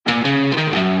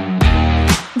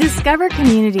Discover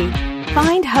community,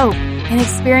 find hope, and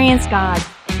experience God.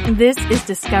 This is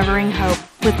Discovering Hope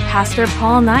with Pastor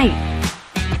Paul Knight.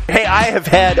 Hey, I have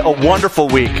had a wonderful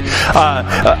week.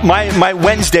 My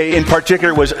Wednesday in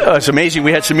particular was amazing.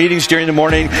 We had some meetings during the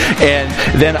morning, and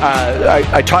then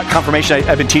I taught confirmation.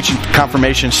 I've been teaching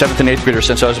confirmation 7th and 8th graders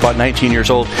since I was about 19 years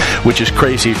old, which is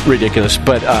crazy, ridiculous.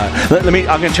 But I'm going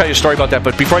to tell you a story about that.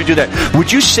 But before I do that,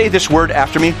 would you say this word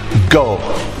after me? Go.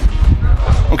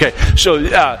 Okay, so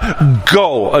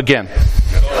go again.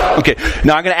 Okay,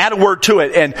 now I'm going to add a word to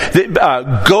it, and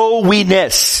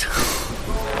goiness.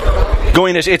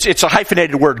 Goiness, it's a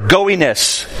hyphenated word,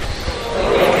 goiness.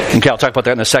 Okay, I'll talk about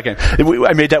that in a second.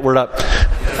 I made that word up.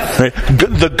 Right?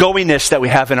 The goiness that we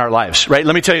have in our lives, right?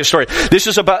 Let me tell you a story. This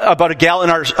is about a gal in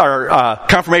our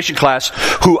confirmation class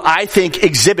who I think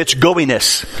exhibits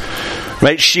goiness.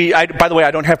 Right? By the way,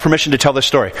 I don't have permission to tell this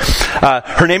story.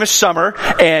 Her name is Summer,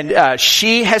 and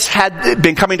she has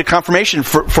been coming to confirmation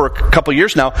for a couple of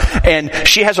years now, and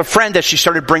she has a friend that she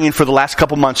started bringing for the last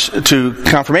couple months to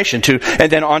confirmation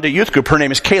and then on to youth group. Her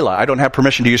name is Kayla. I don't have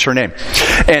permission to use her name.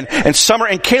 And Summer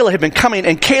and Kayla have been coming,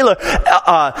 and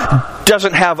Kayla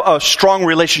doesn't have a strong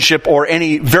relationship or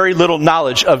very little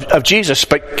knowledge of Jesus,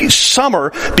 but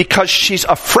Summer, because she's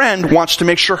a friend, wants to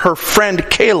make sure her friend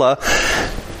Kayla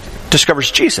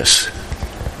discovers Jesus.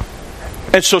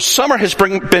 And so Summer has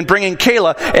been bringing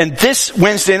Kayla, and this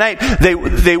Wednesday night,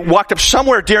 they walked up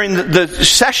somewhere during the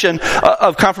session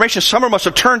of confirmation. Summer must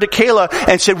have turned to Kayla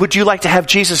and said, "Would you like to have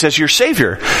Jesus as your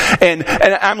Savior?" And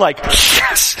I'm like,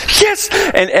 yes.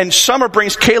 And Summer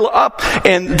brings Kayla up,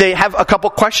 and they have a couple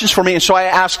questions for me. And so I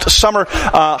asked Summer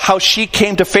how she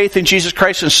came to faith in Jesus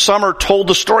Christ, and Summer told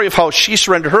the story of how she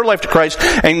surrendered her life to Christ,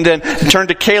 and then turned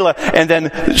to Kayla, and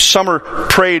then Summer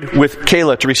prayed with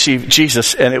Kayla to receive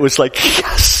Jesus, and it was like,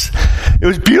 yes. It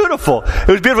was beautiful. It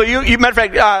was beautiful. You matter of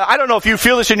fact, I don't know if you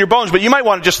feel this in your bones, but you might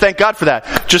want to just thank God for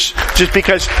that. Just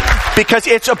because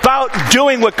it's about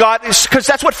doing what God is, because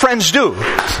that's what friends do.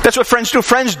 That's what friends do.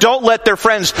 Friends don't let their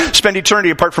friends spend eternity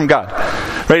apart from God.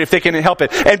 Right? If they can help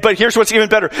it. But here's what's even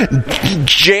better.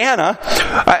 Jana,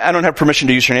 I don't have permission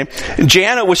to use her name.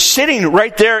 Jana was sitting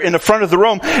right there in the front of the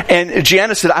room, and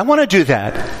Jana said, "I want to do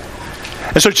that."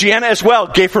 And so Gianna as well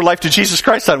gave her life to Jesus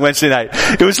Christ on Wednesday night.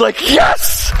 It was like,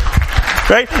 yes!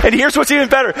 Right? And here's what's even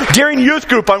better. During youth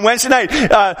group on Wednesday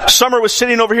night, Summer was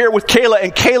sitting over here with Kayla,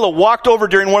 and Kayla walked over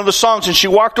during one of the songs, and she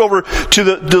walked over to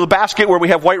the basket where we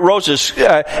have white roses,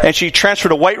 and she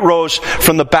transferred a white rose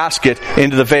from the basket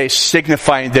into the vase,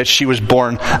 signifying that she was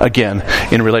born again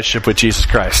in a relationship with Jesus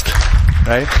Christ.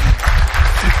 Right?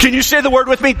 Can you say the word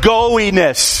with me?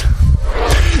 Goiness.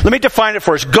 Let me define it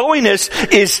for us. Goiness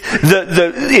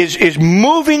is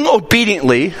moving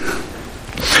obediently.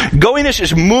 Goiness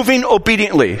is moving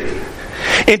obediently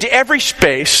into every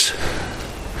space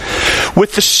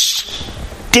with the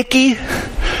sticky,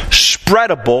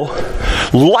 spreadable,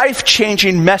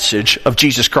 life-changing message of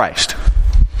Jesus Christ.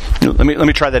 Let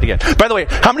me try that again. By the way,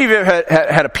 how many of you have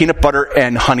had a peanut butter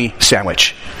and honey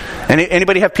sandwich?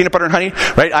 Anybody have peanut butter and honey?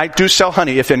 Right? I do sell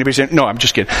honey if anybody's in. No, I'm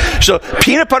just kidding. So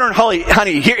peanut butter and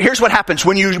honey, here's what happens.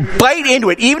 When you bite into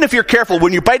it, even if you're careful,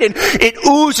 when you bite in, it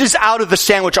oozes out of the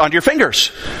sandwich onto your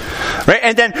fingers. Right?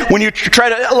 And then when you try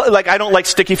to, I don't like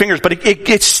sticky fingers, but it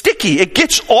gets sticky. It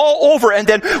gets all over. And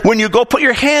then when you go put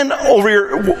your hand over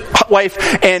your wife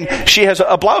and she has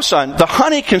a blouse on, the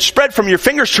honey can spread from your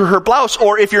fingers to her blouse.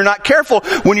 Or if you're not careful,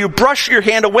 when you brush your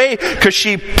hand away because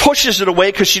she pushes it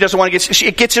away because she doesn't want to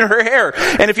it gets in her hair.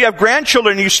 And if you have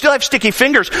grandchildren and you still have sticky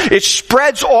fingers, it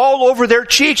spreads all over their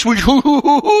cheeks. It's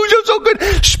so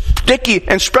good. Sticky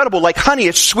and spreadable like honey.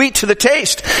 It's sweet to the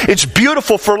taste. It's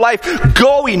beautiful for life.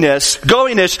 Goiness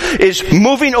is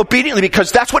moving obediently,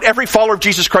 because that's what every follower of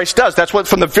Jesus Christ does. That's what,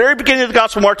 from the very beginning of the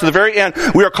Gospel of Mark to the very end,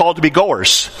 we are called to be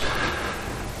goers.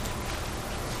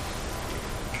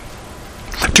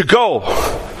 To go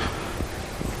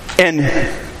and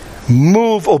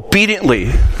move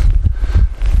obediently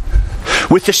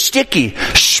with the sticky,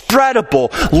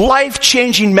 spreadable,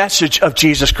 life-changing message of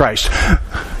Jesus Christ.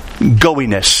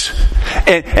 Goiness.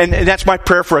 And that's my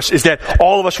prayer for us, is that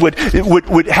all of us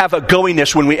would have a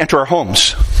goiness when we enter our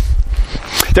homes.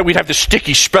 That we'd have the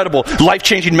sticky, spreadable,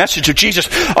 life-changing message of Jesus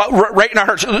right in our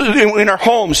hearts, in our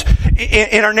homes,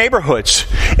 in our neighborhoods,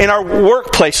 in our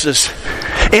workplaces,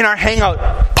 in our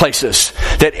hangout places.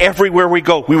 That everywhere we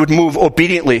go, we would move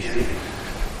obediently.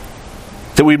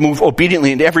 That we'd move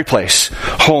obediently into every place.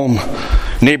 Home,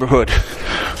 neighborhood,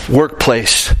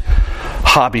 workplace,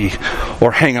 hobby,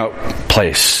 or hangout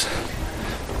place.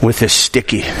 With this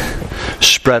sticky,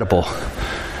 spreadable,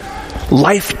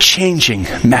 life-changing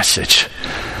message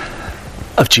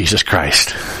of Jesus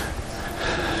Christ.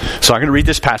 So I'm going to read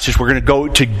this passage. We're going to go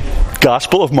to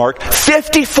Gospel of Mark.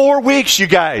 54 weeks, you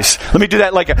guys. Let me do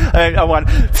that like I want.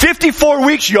 54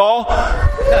 weeks, y'all.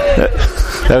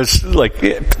 That was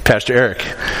like Pastor Eric.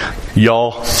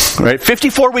 Y'all. Right?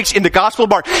 54 weeks in the Gospel of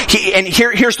Mark.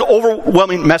 Here's the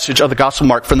overwhelming message of the Gospel of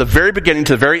Mark. From the very beginning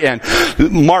to the very end,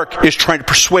 Mark is trying to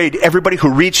persuade everybody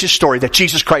who reads his story that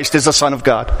Jesus Christ is the Son of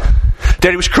God.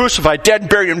 That he was crucified, dead, and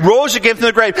buried, and rose again from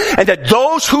the grave, and that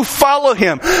those who follow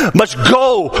him must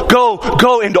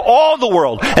go into all the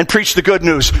world and preach the good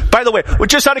news. By the way,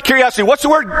 just out of curiosity, what's the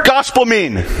word gospel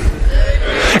mean?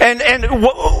 And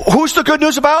who's the good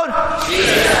news about?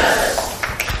 Jesus.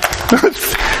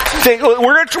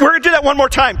 We're going to do that one more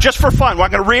time, just for fun. We're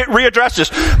going to readdress this.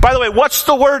 By the way, what's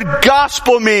the word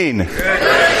gospel mean?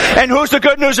 And who's the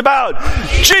good news about?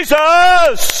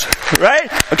 Jesus!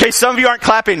 Right? Okay, some of you aren't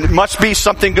clapping. It must be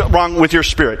something wrong with your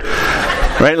spirit.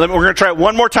 Right? We're going to try it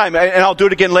one more time, and I'll do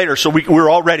it again later, so we're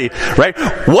all ready. Right?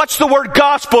 What's the word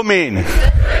gospel mean?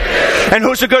 And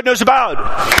who's the good news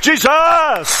about?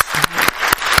 Jesus!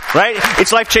 Right?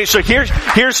 It's life change. So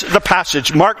here's the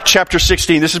passage. Mark chapter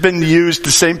 16. This has been used,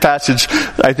 the same passage,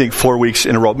 I think 4 weeks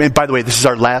in a row. And by the way, this is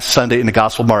our last Sunday in the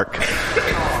Gospel of Mark.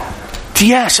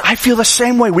 Yes, I feel the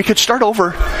same way. We could start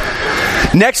over.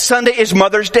 Next Sunday is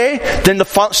Mother's Day. Then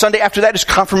the Sunday after that is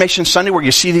Confirmation Sunday, where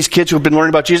you see these kids who have been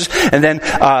learning about Jesus. And then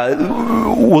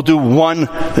we'll do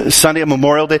one Sunday of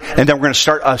Memorial Day. And then we're going to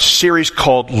start a series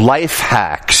called Life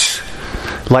Hacks.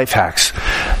 Life hacks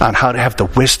on how to have the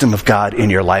wisdom of God in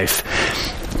your life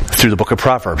through the book of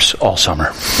Proverbs all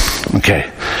summer.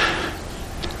 Okay.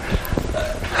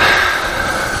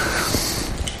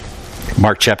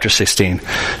 Mark chapter 16,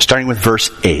 starting with verse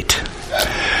 8.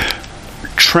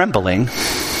 Trembling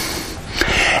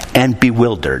and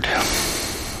bewildered.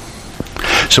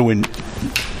 So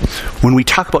when we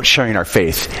talk about sharing our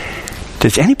faith,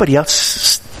 does anybody else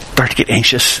start to get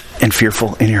anxious and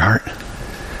fearful in your heart?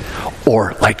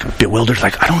 Or like bewildered,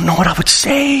 like, I don't know what I would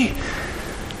say.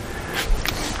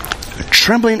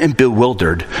 Trembling and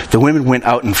bewildered, the women went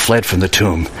out and fled from the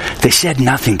tomb. They said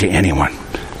nothing to anyone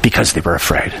because they were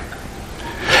afraid.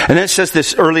 And then it says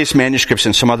this earliest manuscripts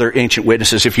and some other ancient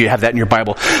witnesses, if you have that in your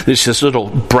Bible, there's this little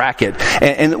bracket.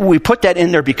 And we put that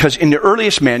in there because in the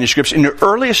earliest manuscripts, in the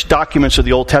earliest documents of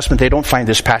the Old Testament, they don't find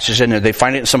this passage in there. They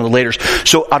find it in some of the later.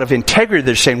 So out of integrity,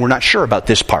 they're saying, we're not sure about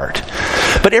this part.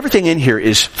 But everything in here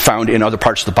is found in other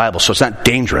parts of the Bible, so it's not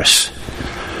dangerous.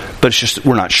 But it's just,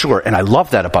 we're not sure. And I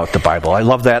love that about the Bible. I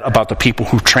love that about the people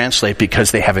who translate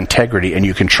because they have integrity and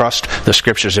you can trust the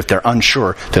scriptures. If they're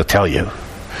unsure, they'll tell you.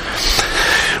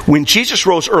 When Jesus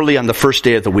rose early on the first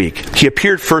day of the week, he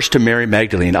appeared first to Mary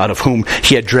Magdalene, out of whom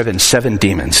he had driven 7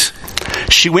 demons.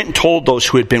 She went and told those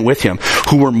who had been with him,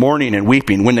 who were mourning and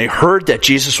weeping. When they heard that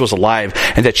Jesus was alive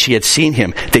and that she had seen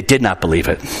him, they did not believe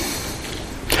it.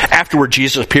 Afterward,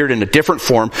 Jesus appeared in a different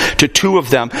form to 2 of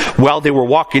them while they were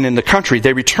walking in the country.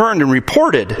 They returned and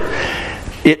reported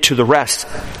it to the rest,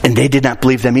 and they did not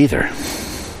believe them either.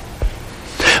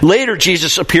 Later,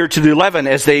 Jesus appeared to the 11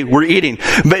 as they were eating.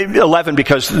 11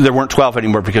 because there weren't 12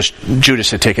 anymore because Judas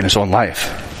had taken his own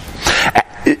life.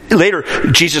 Later,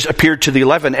 Jesus appeared to the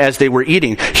 11 as they were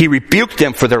eating. He rebuked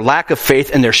them for their lack of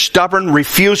faith and their stubborn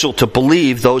refusal to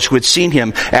believe those who had seen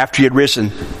him after he had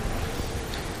risen.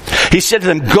 He said to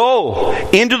them, "Go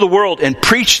into the world and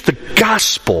preach the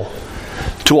gospel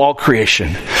to all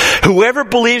creation. Whoever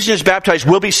believes and is baptized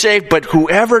will be saved, but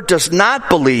whoever does not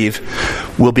believe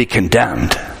will be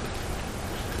condemned."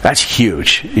 That's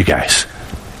huge, you guys.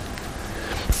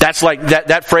 That's like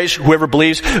that phrase, whoever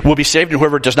believes will be saved and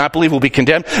whoever does not believe will be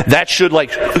condemned. That should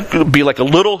be like a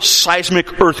little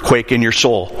seismic earthquake in your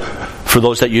soul for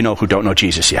those that you know who don't know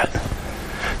Jesus yet.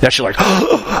 That should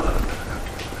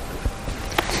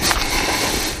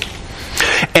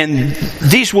And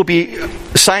these will be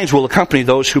signs will accompany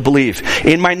those who believe.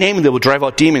 In my name they will drive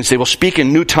out demons. They will speak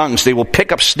in new tongues. They will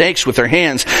pick up snakes with their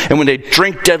hands. And when they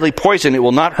drink deadly poison, it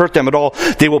will not hurt them at all.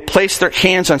 They will place their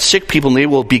hands on sick people and they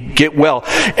will get well.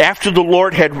 After the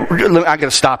Lord had... I'm going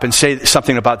to stop and say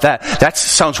something about that. That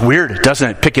sounds weird, doesn't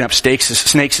it? Picking up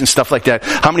snakes and stuff like that.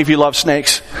 How many of you love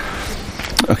snakes?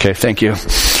 Okay, thank you.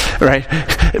 Right?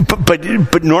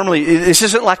 But normally, this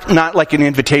isn't not like an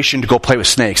invitation to go play with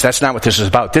snakes. That's not what this is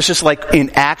about. This is like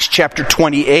in Acts chapter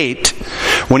 28,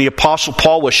 when the Apostle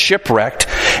Paul was shipwrecked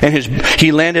and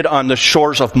he landed on the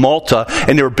shores of Malta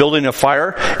and they were building a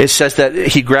fire. It says that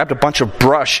he grabbed a bunch of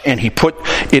brush and he put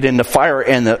it in the fire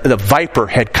and the viper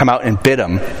had come out and bit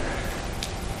him.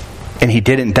 And he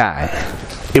didn't die.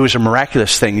 It was a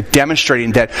miraculous thing,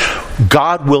 demonstrating that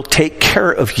God will take care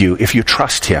of you if you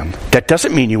trust him. That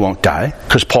doesn't mean you won't die,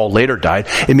 because Paul later died.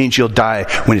 It means you'll die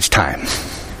when it's time.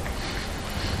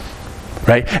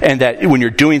 Right? And that when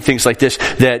you're doing things like this,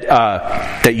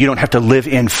 that you don't have to live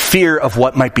in fear of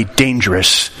what might be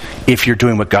dangerous if you're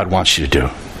doing what God wants you to do.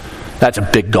 That's a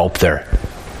big gulp there.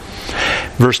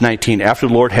 Verse 19, after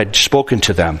the Lord had spoken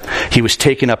to them, he was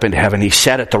taken up into heaven. He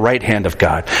sat at the right hand of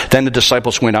God. Then the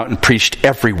disciples went out and preached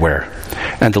everywhere.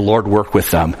 And the Lord worked with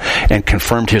them and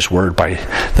confirmed his word by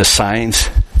the signs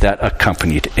that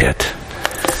accompanied it.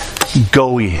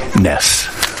 Goiness.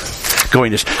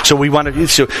 So we want to.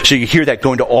 So you hear that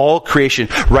going to all creation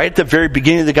right at the very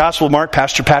beginning of the Gospel of Mark.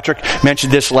 Pastor Patrick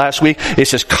mentioned this last week. It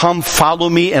says, "Come, follow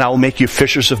me, and I will make you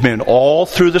fishers of men." All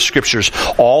through the Scriptures,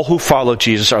 all who follow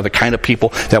Jesus are the kind of people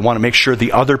that want to make sure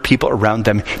the other people around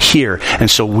them hear, and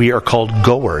so we are called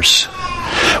goers.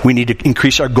 We need to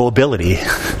increase our goability.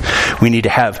 We need to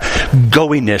have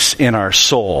goiness in our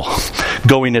soul.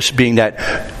 Goiness being that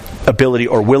ability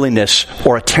or willingness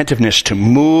or attentiveness to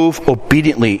move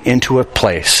obediently into a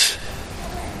place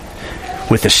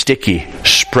with a sticky,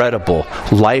 spreadable,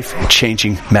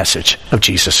 life-changing message of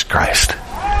Jesus Christ.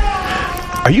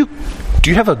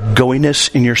 Do you have a goiness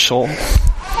in your soul?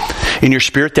 In your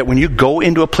spirit, that when you go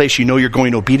into a place, you know you're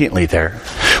going obediently there.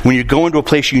 When you go into a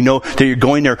place, you know that you're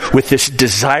going there with this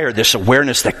desire, this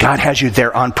awareness that God has you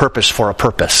there on purpose for a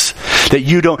purpose. That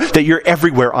you're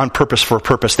everywhere on purpose for a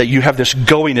purpose. That you have this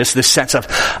goiness, this sense of,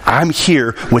 I'm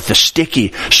here with the sticky,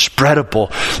 spreadable,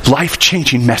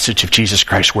 life-changing message of Jesus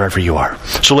Christ wherever you are.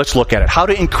 So let's look at it. How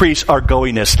to increase our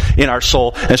goiness in our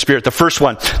soul and spirit. The first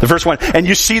one, and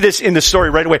you see this in the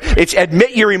story right away. It's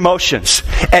admit your emotions.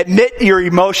 Admit your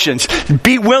emotions.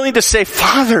 Be willing to say,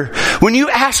 Father, when you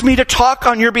ask me to talk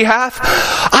on your behalf,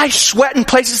 I sweat in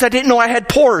places I didn't know I had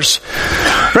pores.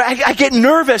 Right? I get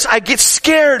nervous. I get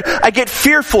scared. I get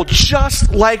fearful,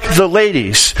 just like the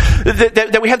ladies.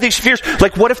 That we have these fears.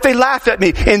 Like, what if they laugh at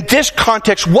me? In this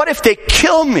context, what if they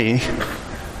kill me?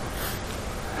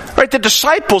 Right, the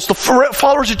disciples, the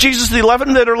followers of Jesus, the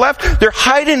 11 that are left, they're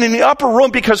hiding in the upper room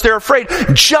because they're afraid,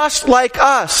 just like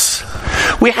us.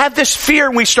 We have this fear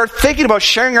and we start thinking about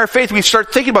sharing our faith. We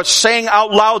start thinking about saying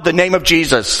out loud the name of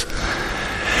Jesus.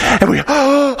 And we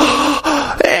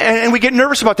get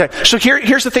nervous about that. So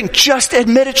here's the thing. Just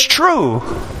admit it's true.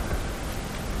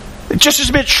 Just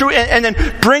admit it's true and then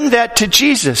bring that to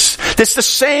Jesus. It's the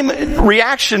same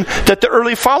reaction that the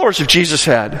early followers of Jesus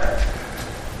had.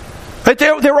 Right?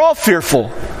 They were all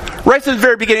fearful. Right from the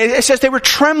very beginning, it says they were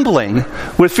trembling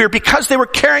with fear because they were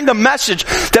carrying a message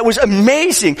that was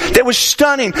amazing, that was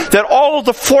stunning, that all of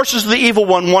the forces of the evil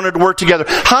one wanted to work together.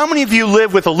 How many of you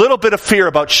live with a little bit of fear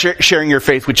about sharing your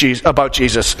faith with Jesus, about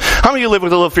Jesus? How many of you live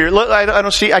with a little fear? Look,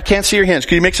 I can't see your hands.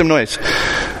 Could you make some noise?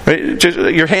 Right?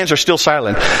 Your hands are still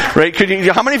silent. Right?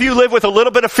 How many of you live with a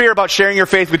little bit of fear about sharing your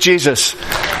faith with Jesus?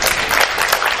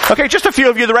 Okay, just a few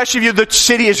of you. The rest of you, the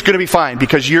city is going to be fine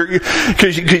because you're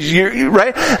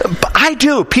right. But I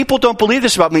do. People don't believe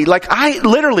this about me. Like I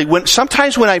literally,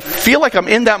 sometimes when I feel like I'm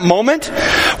in that moment,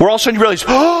 where all of a sudden you realize,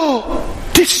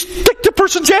 the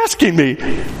person's asking me,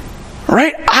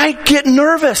 right? I get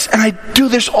nervous, and I do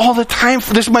this all the time.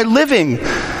 This is my living.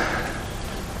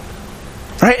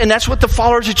 Right? And that's what the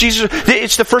followers of Jesus,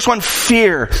 it's the first one,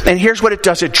 fear. And here's what it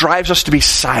does. It drives us to be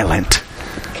silent.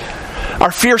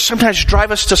 Our fears sometimes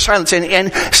drive us to silence.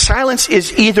 And silence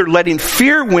is either letting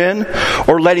fear win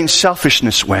or letting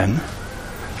selfishness win.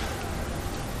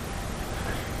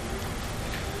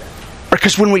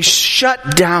 Because when we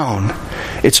shut down,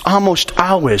 it's almost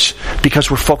always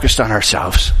because we're focused on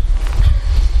ourselves.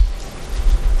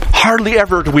 Hardly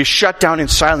ever do we shut down in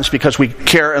silence because we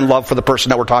care and love for the person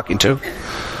that we're talking to.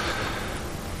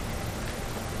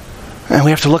 And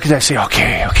we have to look at that and say,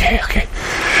 okay.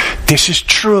 This is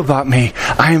true about me.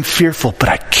 I am fearful, but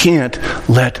I can't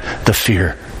let the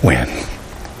fear win.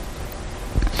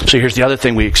 So here's the other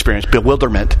thing we experience,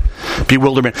 bewilderment.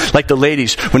 Like the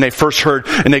ladies, when they first heard,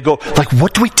 and they go, like,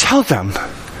 what do we tell them?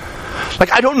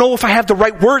 Like, I don't know if I have the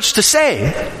right words to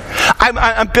say.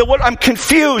 I'm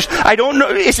confused. I don't know.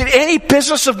 Is it any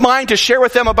business of mine to share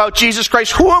with them about Jesus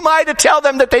Christ? Who am I to tell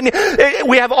them that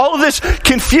we have all of this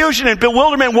confusion and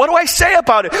bewilderment? What do I say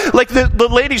about it? Like the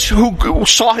ladies who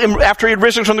saw him after he had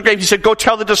risen from the grave, he said, go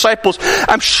tell the disciples.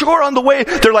 I'm sure on the way,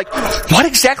 they're like, what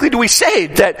exactly do we say?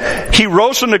 That he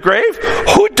rose from the grave?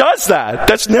 Who does that?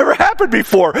 That's never happened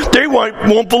before. They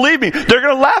won't believe me. They're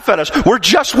going to laugh at us. We're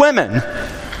just women.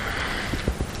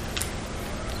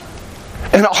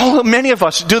 And many of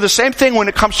us do the same thing when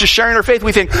it comes to sharing our faith.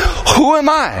 We think, who am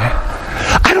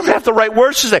I? I don't have the right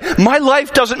words to say. My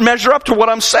life doesn't measure up to what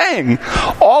I'm saying.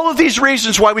 All of these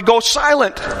reasons why we go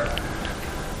silent.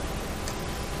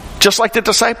 Just like the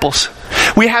disciples.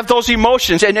 We have those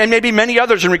emotions and maybe many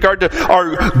others in regard to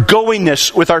our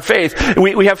goingness with our faith.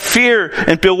 We have fear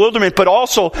and bewilderment, but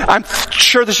also, I'm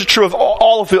sure this is true of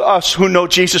all of us who know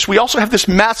Jesus, we also have this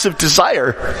massive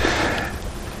desire.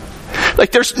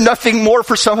 Like there's nothing more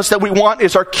for some of us that we want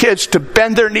is our kids to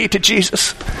bend their knee to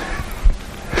Jesus.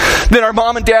 Than our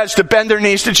mom and dads to bend their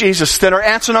knees to Jesus. Than our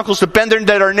aunts and uncles to bend their knees,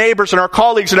 than our neighbors and our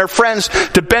colleagues and our friends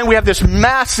to bend. We have this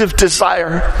massive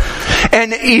desire.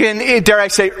 And even, dare I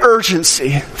say,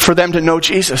 urgency for them to know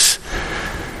Jesus.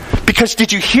 Because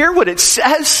did you hear what it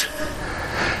says?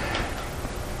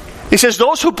 It says,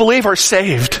 those who believe are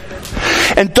saved.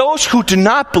 And those who do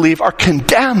not believe are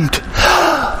condemned.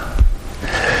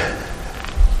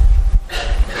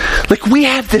 Like we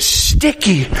have this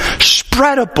sticky,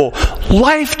 spreadable,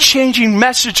 life-changing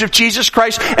message of Jesus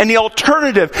Christ, and the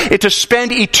alternative is to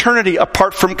spend eternity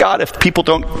apart from God if people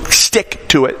don't stick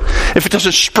to it, if it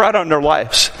doesn't spread on their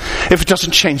lives, if it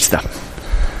doesn't change them.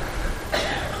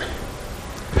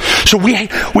 So we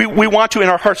want to in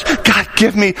our hearts, God,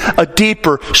 give me a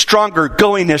deeper, stronger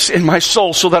goingness in my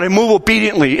soul so that I move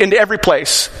obediently into every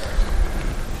place.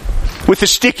 With the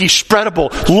sticky, spreadable,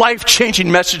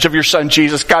 life-changing message of your Son,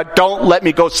 Jesus. God, don't let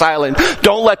me go silent.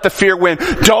 Don't let the fear win.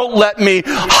 Don't let me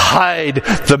hide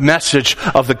the message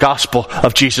of the gospel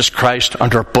of Jesus Christ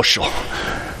under a bushel.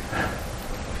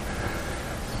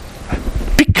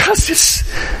 Because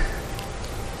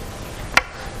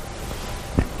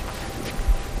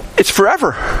it's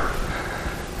forever.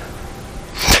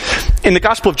 In the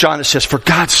Gospel of John it says, for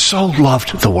God so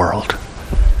loved the world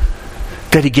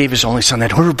that he gave his only Son, that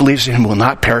whoever believes in him will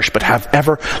not perish but have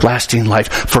everlasting life.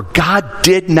 For God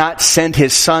did not send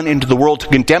his Son into the world to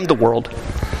condemn the world,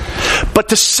 but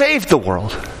to save the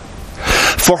world.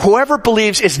 For whoever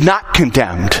believes is not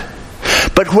condemned,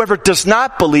 but whoever does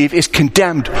not believe is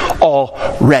condemned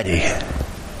already.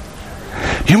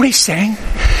 You know what he's saying?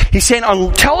 He's saying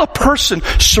until a person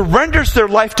surrenders their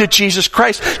life to Jesus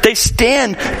Christ, they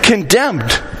stand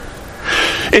condemned.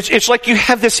 It's like you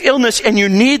have this illness and you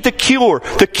need the cure.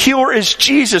 The cure is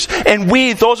Jesus. And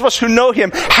we, those of us who know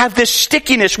him, have this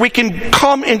stickiness. We can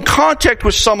come in contact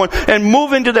with someone and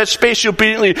move into that space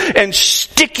obediently and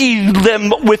sticky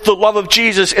them with the love of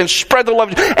Jesus and spread the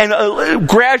love and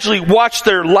gradually watch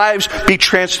their lives be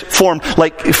transformed,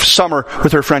 like Summer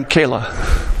with her friend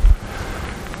Kayla.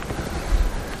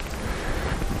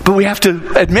 But we have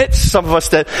to admit, some of us,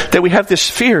 that we have this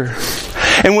fear.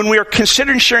 And when we are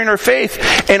considering sharing our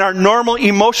faith and our normal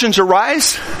emotions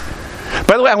arise,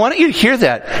 by the way, I want you to hear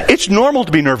that. It's normal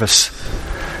to be nervous.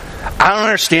 I don't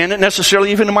understand it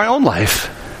necessarily even in my own life.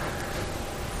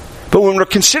 But when we're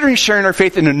considering sharing our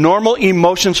faith and the normal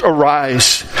emotions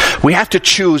arise, we have to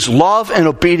choose love and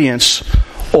obedience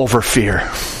over fear.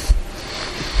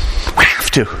 We have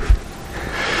to.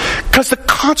 Because the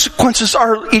consequences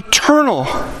are eternal.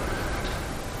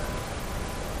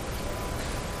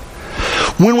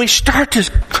 When we start to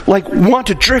want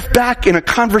to drift back in a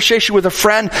conversation with a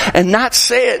friend and not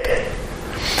say it,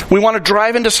 we want to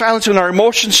drive into silence when our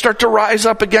emotions start to rise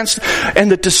up against,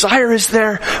 and the desire is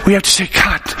there. We have to say,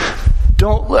 God,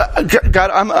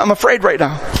 God, I'm afraid right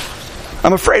now.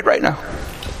 I'm afraid right now.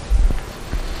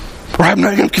 Or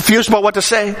I'm confused about what to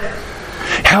say.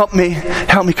 Help me,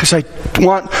 because I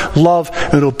want love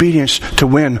and obedience to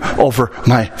win over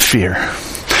my fear.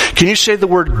 Can you say the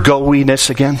word goiness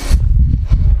again?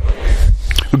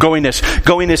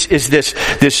 Goiness is this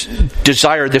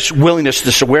desire, this willingness,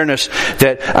 this awareness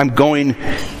that I'm going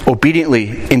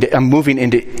I'm moving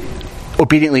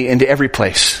obediently into every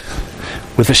place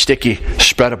with a sticky,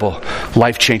 spreadable,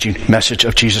 life-changing message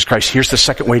of Jesus Christ. Here's the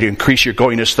second way to increase your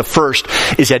goiness. The first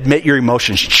is admit your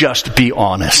emotions. Just be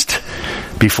honest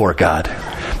before God.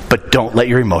 But don't let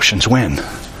your emotions win.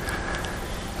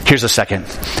 Here's the second.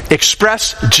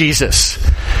 Express Jesus.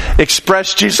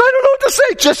 Express Jesus. I don't know what to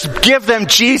say. Just give them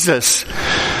Jesus.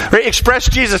 Right? Express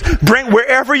Jesus. Bring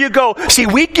wherever you go. See,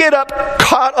 we get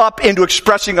caught up into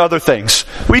expressing other things.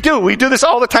 We do. We do this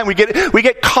all the time. We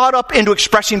get caught up into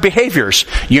expressing behaviors.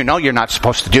 You know you're not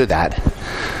supposed to do that.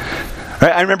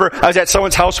 Right? I remember I was at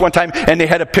someone's house one time and they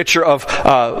had a picture of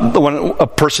a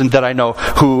person that I know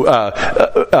who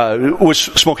was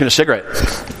smoking a cigarette.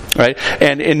 Right?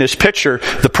 And in this picture,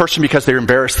 the person, because they were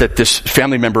embarrassed that this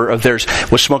family member of theirs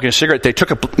was smoking a cigarette, they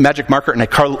took a magic marker and they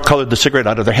colored the cigarette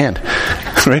out of their hand.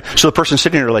 Right? So the person's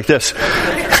sitting there like this.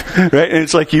 Right? And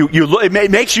it's like it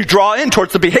makes you draw in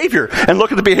towards the behavior and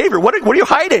look at the behavior. What are you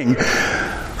hiding?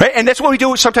 Right? And that's what we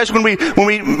do sometimes when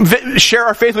we share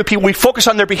our faith with people. We focus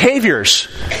on their behaviors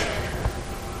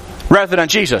rather than on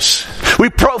Jesus. We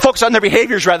focus on their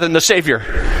behaviors rather than the Savior.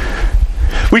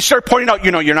 We start pointing out,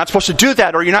 you're not supposed to do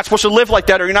that, or you're not supposed to live like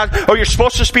that, or you're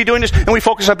supposed to be doing this, and we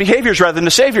focus on behaviors rather than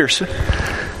the Savior.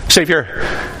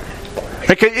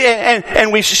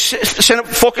 And we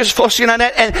focusing on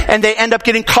that, and they end up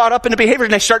getting caught up in the behaviors,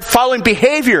 and they start following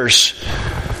behaviors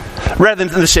rather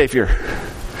than the Savior.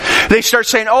 They start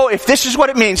saying, oh, if this is what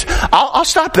it means, I'll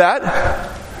stop that.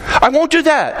 I won't do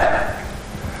that.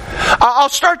 I'll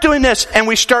start doing this. And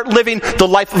we start living the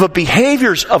life of the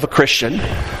behaviors of a Christian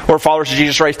or followers of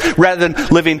Jesus Christ rather than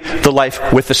living the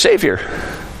life with the Savior,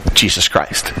 Jesus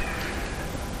Christ.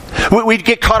 We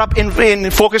get caught up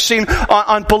in focusing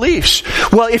on beliefs.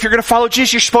 Well, if you're going to follow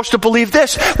Jesus, you're supposed to believe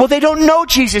this. Well, they don't know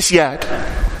Jesus yet.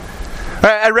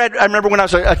 I remember when I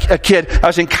was a kid, I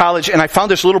was in college, and I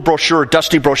found this little brochure, a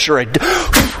dusty brochure.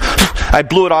 I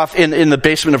blew it off in the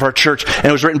basement of our church, and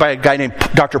it was written by a guy named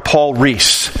Dr. Paul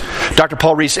Rees. Dr.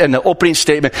 Paul Rees, in the opening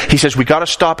statement, he says, we got to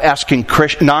stop asking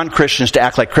non-Christians to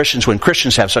act like Christians when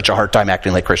Christians have such a hard time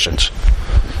acting like Christians.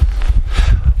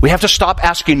 We have to stop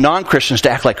asking non-Christians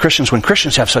to act like Christians when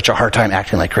Christians have such a hard time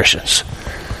acting like Christians.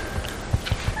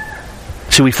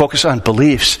 See, we focus on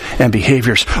beliefs and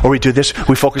behaviors, or we do this,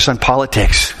 we focus on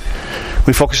politics.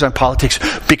 We focus on politics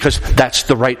because that's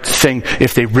the right thing.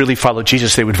 If they really follow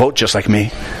Jesus, they would vote just like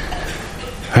me.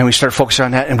 And we start focusing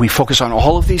on that, and we focus on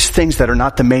all of these things that are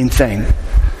not the main thing.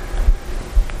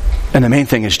 And the main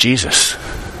thing is Jesus.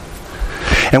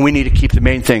 And we need to keep the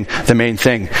main thing, and the main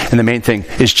thing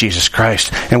is Jesus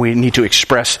Christ. And we need to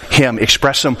express Him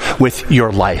with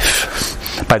your life.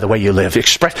 By the way you live.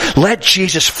 Let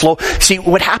Jesus flow. See,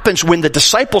 what happens when the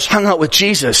disciples hung out with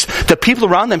Jesus, the people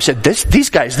around them said, these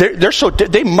guys,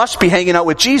 they must be hanging out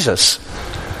with Jesus.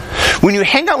 When you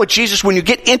hang out with Jesus, when you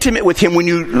get intimate with Him, when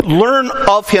you learn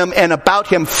of Him and about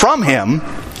Him from Him,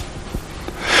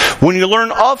 when you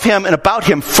learn of Him and about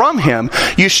Him from Him,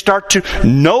 you start to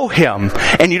know Him,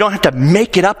 and you don't have to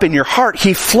make it up in your heart.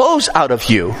 He flows out of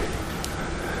you.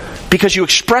 Because you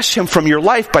express Him from your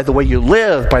life by the way you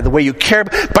live, by the way you care.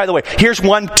 By the way, here's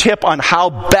one tip on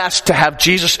how best to have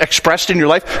Jesus expressed in your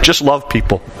life. Just love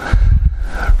people.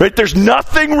 Right? There's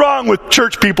nothing wrong with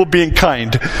church people being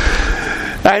kind.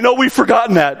 I know we've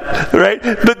forgotten that, right?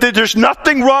 But there's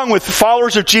nothing wrong with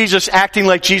followers of Jesus acting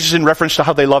like Jesus in reference to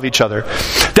how they love each other.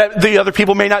 That the other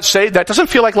people may not say, that doesn't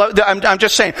feel like love. I'm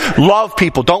just saying, love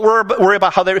people. Don't worry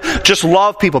about how just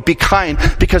love people. Be kind,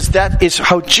 because that is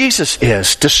how Jesus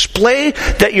is. Display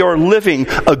that you're living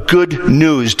a good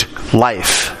newsed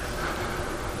life.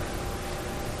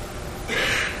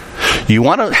 You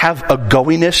want to have a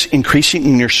goiness increasing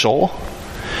in your soul?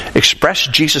 Express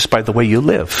Jesus by the way you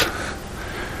live.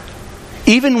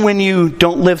 Even when you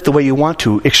don't live the way you want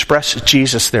to, express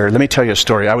Jesus there. Let me tell you a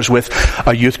story. I was with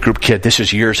a youth group kid, this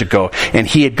is years ago, and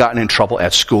he had gotten in trouble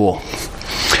at school.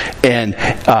 And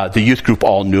the youth group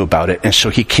all knew about it. And so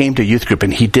he came to youth group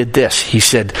and he did this. He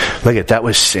said, look, that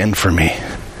was sin for me.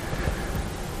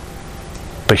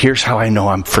 But here's how I know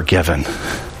I'm forgiven.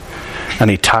 And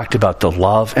he talked about the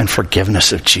love and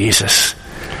forgiveness of Jesus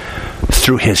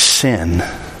through his sin. And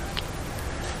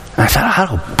I thought,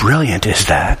 how brilliant is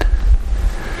that?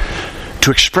 To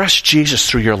express Jesus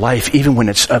through your life, even when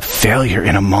it's a failure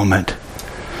in a moment.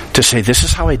 To say, this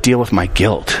is how I deal with my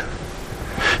guilt.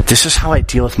 This is how I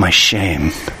deal with my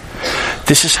shame.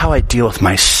 This is how I deal with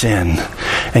my sin.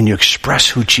 And you express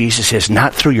who Jesus is,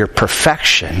 not through your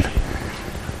perfection,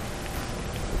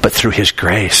 but through His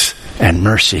grace and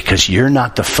mercy, because you're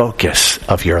not the focus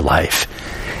of your life.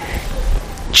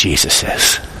 Jesus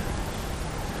is.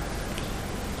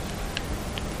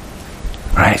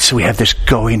 Right? So we have this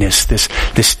goiness,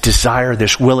 this desire,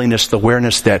 this willingness, the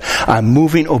awareness that I'm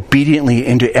moving obediently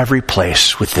into every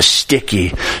place with the sticky,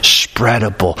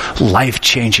 spreadable,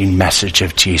 life-changing message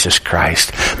of Jesus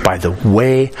Christ by the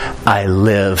way I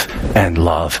live and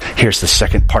love. Here's the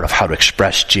second part of how to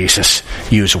express Jesus.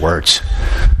 Use words.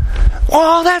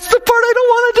 Oh, that's the part I don't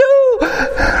want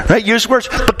to do. Right? Use words.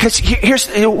 Because here's,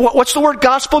 what's the word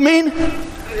gospel mean?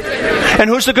 And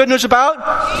who's the good news about?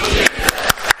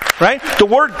 Right? The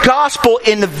word gospel,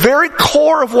 in the very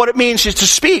core of what it means, is to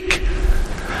speak.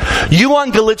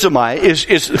 Euangelizomai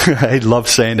is I love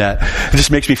saying that. It just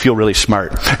makes me feel really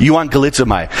smart.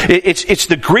 Euangelizomai. It's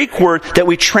the Greek word that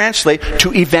we translate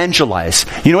to evangelize.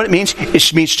 You know what it means?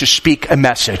 It means to speak a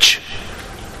message.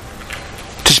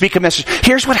 To speak a message.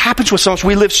 Here's what happens with some of us.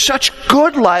 We live such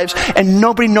good lives and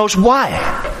nobody knows why.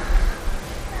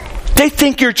 They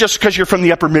think you're just because you're from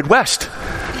the upper Midwest.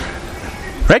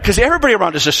 Right? Because everybody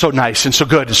around us is so nice and so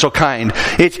good and so kind.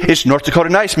 It's North Dakota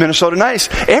nice, Minnesota nice.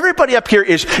 Everybody up here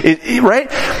is right?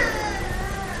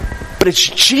 But it's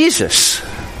Jesus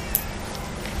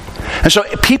And so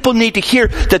people need to hear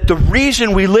that the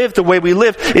reason we live the way we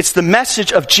live, it's the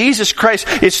message of Jesus Christ.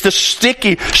 It's the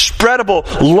sticky, spreadable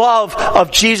love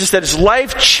of Jesus that is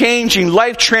life-changing,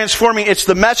 life-transforming. It's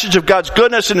the message of God's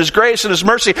goodness and His grace and His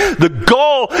mercy. The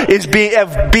goal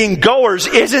of being goers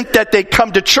isn't that they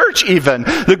come to church even.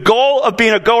 The goal of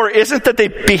being a goer isn't that they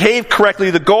behave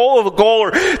correctly. The goal of a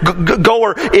goer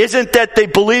isn't that they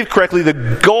believe correctly.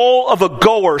 The goal of a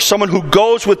goer, someone who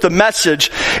goes with the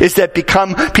message, is that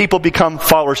people become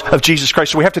followers of Jesus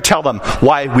Christ. So we have to tell them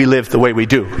why we live the way we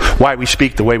do, why we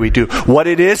speak the way we do, what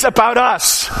it is about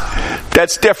us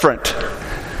that's different.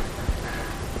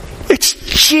 It's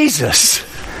Jesus.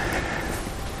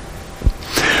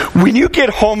 When you get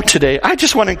home today, I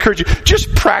just want to encourage you,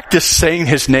 just practice saying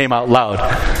His name out loud.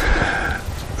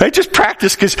 Right? Just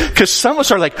practice, because some of us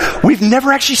are like, we've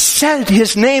never actually said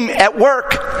His name at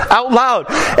work out loud.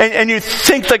 And you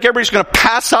think like everybody's going to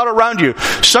pass out around you.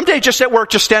 Someday just at work,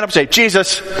 just stand up and say,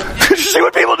 Jesus. Just see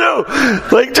what people do.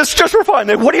 Like, just for fun.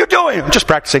 Like, what are you doing? I'm just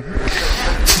practicing.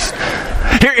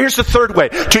 Here's the third way.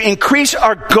 To increase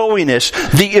our goiness,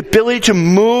 the ability to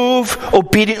move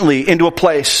obediently into a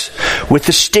place with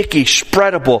the sticky,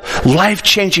 spreadable,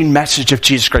 life-changing message of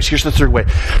Jesus Christ. Here's the third way.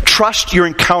 Trust your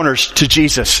encounters to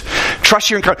Jesus. Trust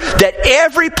your encounter. That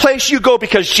every place you go,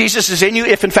 because Jesus is in you,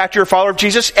 if in fact you're a follower of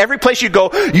Jesus, every place you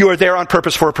go, you are there on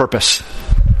purpose for a purpose.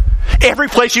 Every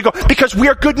place you go, because we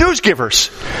are good news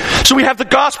givers. So we have the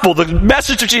gospel, the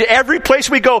message of Jesus. Every place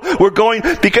we go, we're going,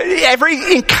 because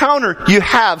every encounter you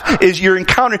have is your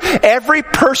encounter. Every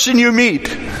person you meet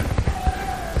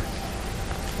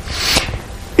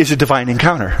is a divine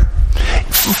encounter.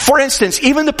 For instance,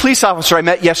 even the police officer I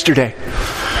met yesterday,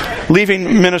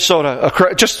 leaving Minnesota,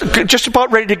 just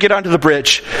about ready to get onto the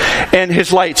bridge, and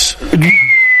his lights,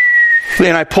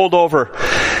 and I pulled over.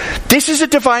 This is a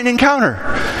divine encounter.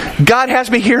 God has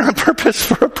me here on purpose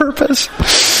for a purpose.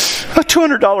 A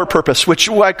 $200 purpose, which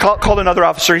I called another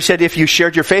officer. He said, if you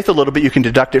shared your faith a little bit, you can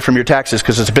deduct it from your taxes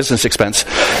because it's a business expense.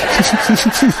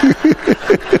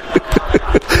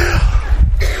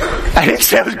 I didn't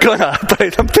say I was gonna,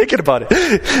 but I'm thinking about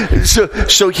it.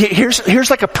 So here's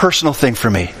like a personal thing for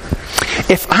me.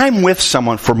 If I'm with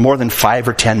someone for more than 5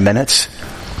 or 10 minutes,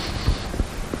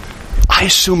 I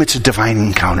assume it's a divine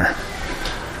encounter.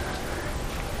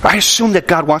 I assume that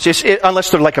God wants this, unless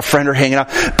they're like a friend or hanging out.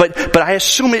 But I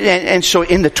assume it, and so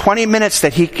in the 20 minutes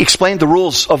that he explained the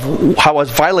rules of how I was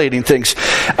violating things,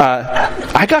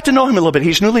 I got to know him a little bit.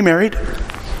 He's newly married.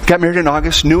 Got married in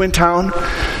August, new in town.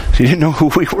 He didn't know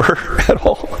who we were at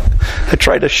all. I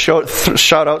tried to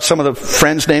shout out some of the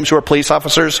friends' names who are police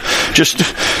officers.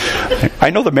 I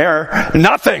know the mayor.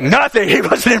 Nothing. He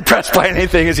wasn't impressed by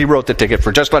anything as he wrote the ticket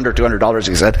for just under $200,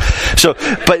 he said. So,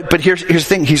 but here's the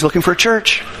thing. He's looking for a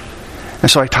church. And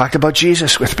so I talked about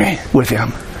Jesus with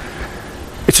him.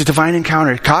 It's a divine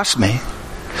encounter. It cost me.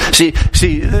 See,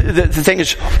 the thing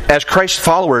is, as Christ's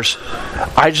followers,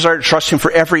 I desire to trust Him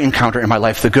for every encounter in my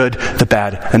life, the good, the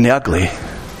bad, and the ugly.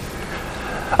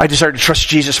 I desire to trust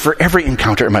Jesus for every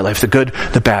encounter in my life, the good,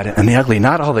 the bad, and the ugly.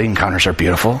 Not all the encounters are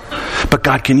beautiful, but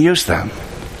God can use them.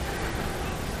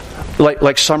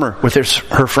 Like Summer with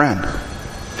her friend.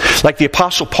 Like the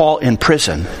Apostle Paul in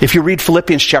prison. If you read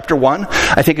Philippians chapter 1,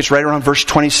 I think it's right around verse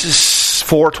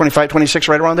 24, 25, 26,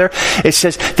 right around there. It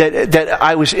says that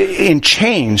I was in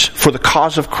chains for the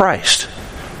cause of Christ.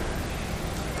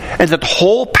 And that the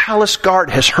whole palace guard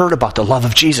has heard about the love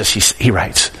of Jesus, he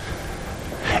writes.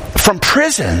 From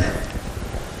prison.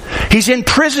 He's in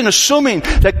prison assuming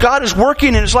that God is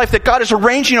working in his life, that God is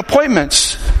arranging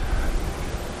appointments.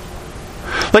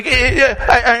 Like,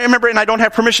 I remember, and I don't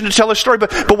have permission to tell this story,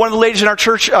 but one of the ladies in our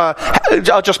church,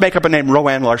 I'll just make up a name,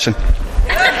 Roanne Larson.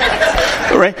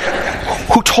 Right?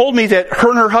 Who told me that her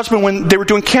and her husband, when they were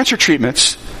doing cancer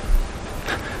treatments,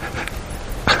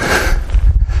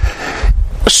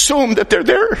 assume that they're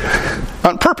there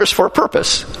on purpose for a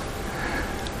purpose.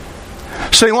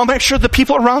 So they want to make sure the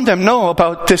people around them know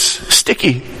about this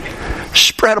sticky,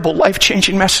 spreadable,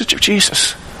 life-changing message of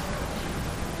Jesus.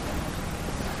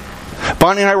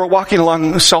 Bonnie and I were walking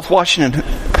along South Washington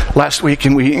last week,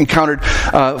 and we encountered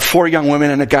 4 young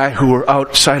women and a guy who were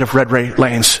outside of Red Ray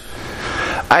Lanes.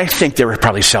 I think they were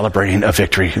probably celebrating a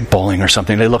victory, bowling or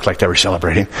something. They looked like they were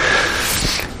celebrating.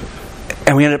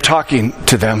 And we ended up talking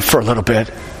to them for a little bit.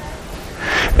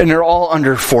 And they're all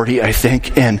under 40, I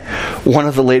think. And one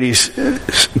of the ladies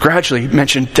gradually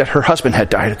mentioned that her husband had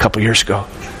died a couple years ago.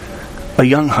 A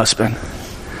young husband.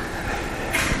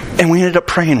 And we ended up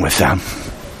praying with them.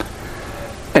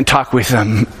 And talk with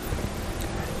them.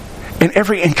 In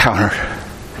every encounter,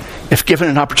 if given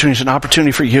an opportunity, it's an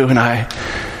opportunity for you and I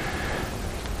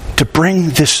to bring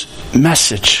this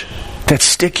message that's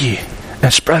sticky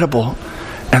and spreadable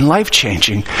and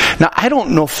life-changing. Now, I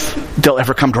don't know if they'll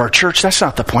ever come to our church. That's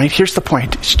not the point. Here's the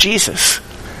point. It's Jesus.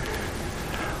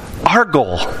 Our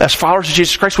goal as followers of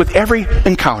Jesus Christ with every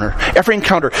encounter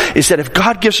is that if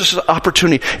God gives us an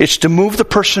opportunity, it's to move the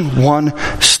person one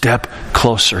step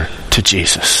closer to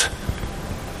Jesus.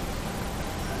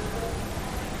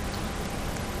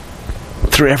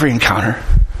 Through every encounter.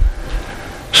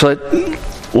 So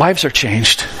that lives are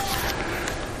changed.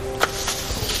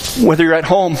 Whether you're at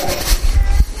home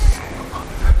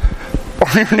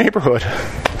or in your neighborhood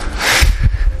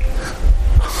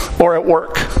or at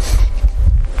work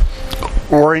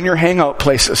or in your hangout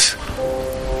places,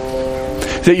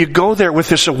 that you go there with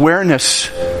this awareness,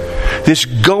 this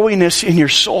goiness in your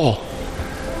soul.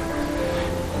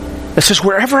 It says,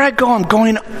 wherever I go, I'm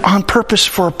going on purpose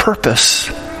for a purpose.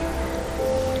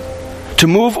 To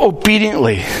move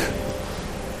obediently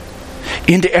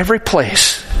into every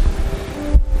place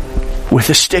with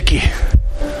a sticky,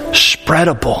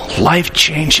 spreadable,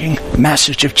 life-changing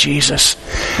message of Jesus.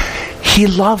 He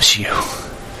loves you,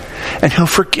 and He'll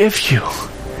forgive you.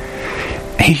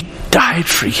 He died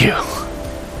for you.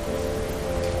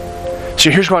 So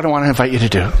here's what I want to invite you to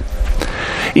do.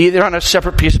 Either on a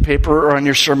separate piece of paper or on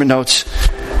your sermon notes,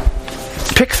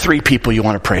 pick 3 people you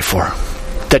want to pray for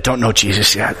that don't know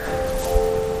Jesus yet.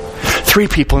 3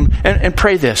 people, and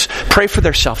pray this. Pray for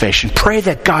their salvation. Pray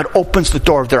that God opens the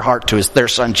door of their heart to His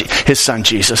son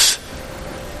Jesus.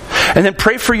 And then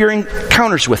pray for your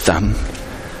encounters with them,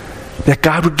 that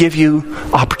God would give you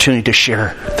opportunity to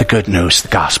share the good news, the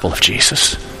gospel of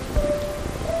Jesus.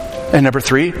 And number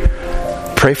 3,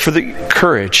 pray for the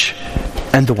courage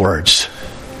and the words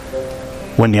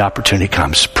when the opportunity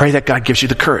comes. Pray that God gives you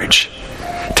the courage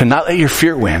to not let your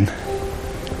fear win,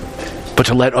 but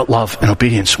to let love and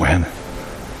obedience win.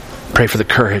 Pray for the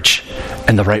courage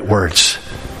and the right words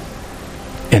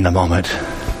in the moment.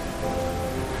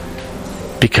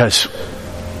 Because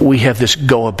we have this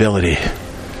go ability.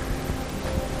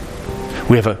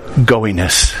 We have a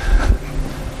goiness.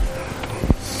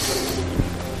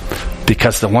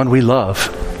 Because the one we love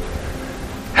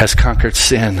has conquered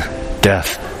sin,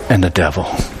 death, and the devil.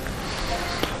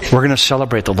 We're going to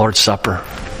celebrate the Lord's Supper.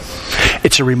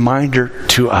 It's a reminder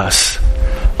to us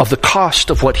of the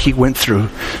cost of what He went through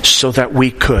so that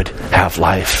we could have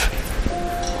life.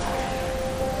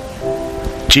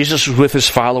 Jesus was with His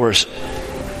followers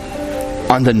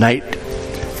on the night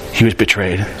He was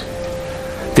betrayed.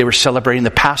 They were celebrating the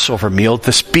Passover meal,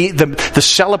 the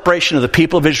celebration of the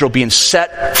people of Israel being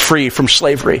set free from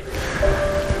slavery.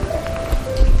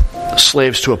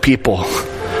 Slaves to a people,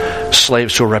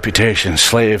 slaves to a reputation,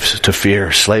 slaves to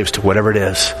fear, slaves to whatever it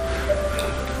is.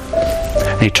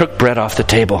 And He took bread off the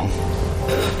table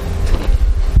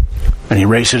and He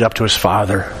raised it up to His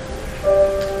Father.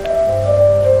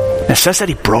 And it says that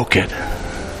He broke it.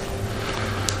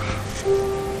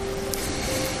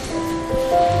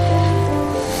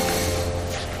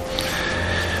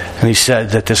 And He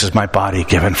said that this is my body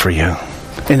given for you.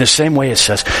 In the same way it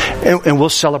says, and we'll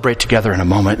celebrate together in a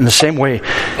moment. In the same way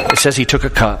it says He took a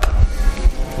cup.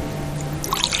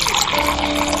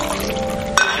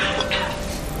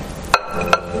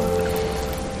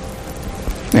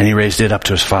 And He raised it up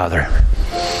to His Father.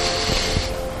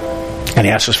 And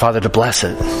He asked His Father to bless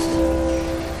it.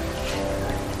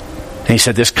 And He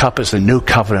said, this cup is the new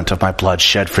covenant of my blood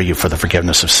shed for you for the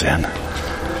forgiveness of sin.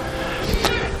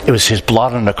 It was His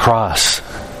blood on the cross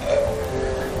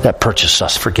that purchased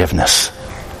us forgiveness.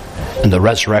 And the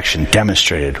resurrection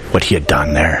demonstrated what He had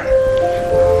done there.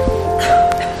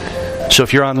 So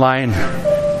if you're online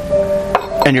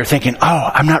and you're thinking,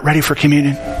 I'm not ready for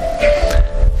communion,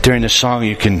 during this song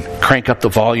you can crank up the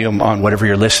volume on whatever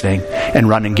you're listening and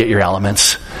run and get your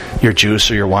elements, your juice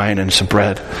or your wine and some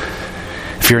bread.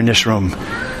 If you're in this room,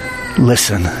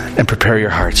 listen and prepare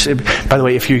your hearts. By the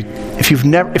way, if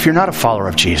you're not a follower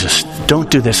of Jesus,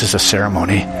 don't do this as a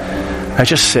ceremony. I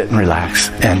just sit and relax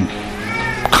and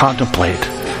contemplate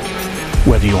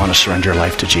whether you want to surrender your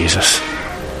life to Jesus.